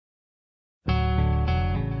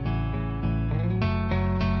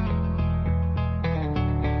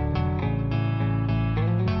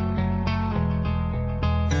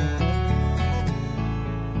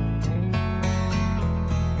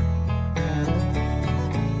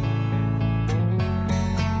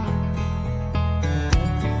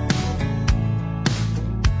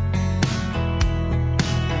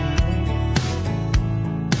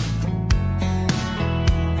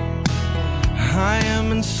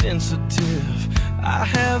sensitive. I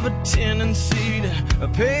have a tendency to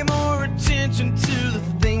pay more attention to the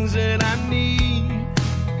things that I need.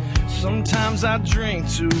 Sometimes I drink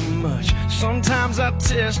too much, sometimes I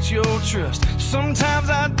test your trust, sometimes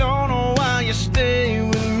I don't know why you stay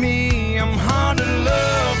with me. I'm hard to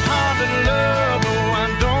love, oh, I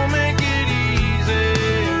don't make it easy.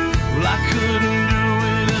 Well, I couldn't do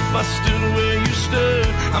it if I stood where you stood.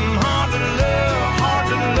 I'm hard to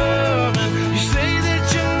love, and you say that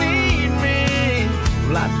you need me.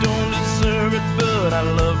 Well, I don't deserve it, but I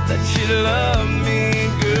love that you love me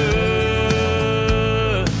good.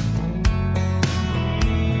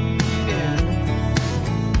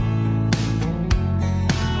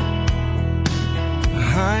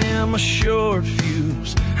 I am a short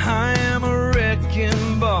fuse, I am a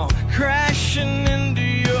wrecking ball, crashing into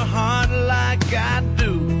your heart like I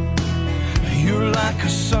do. You're like a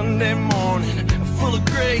Sunday morning, full of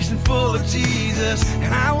grace and full of Jesus,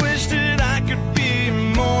 and I wish that I could be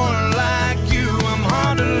more like you. I'm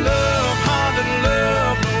hard to love,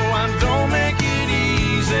 no, I don't make it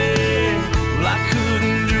easy. Well, I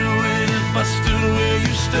couldn't do it if I stood where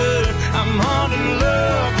you stood. I'm hard to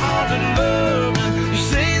love, and you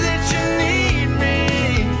say that you need me.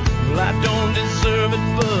 Well, I don't deserve it,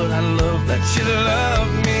 but I love that you love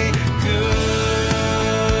me good.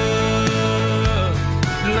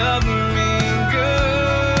 Love me good.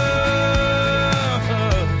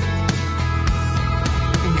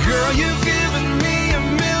 Girl, you've given me a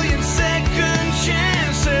million second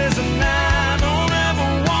chances, and I don't ever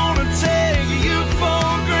wanna take you for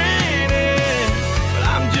granted. But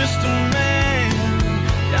I'm just a man,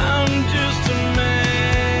 I'm just a man.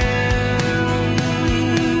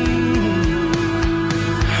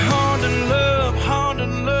 Hard to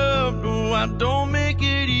love, no, I don't make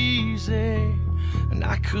it easy. And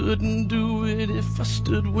I couldn't do it if I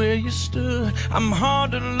stood where you stood. I'm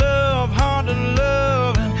hard to love,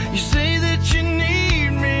 and you say that you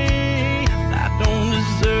need me. I don't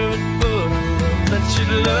deserve it, but I love that you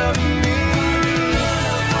love me.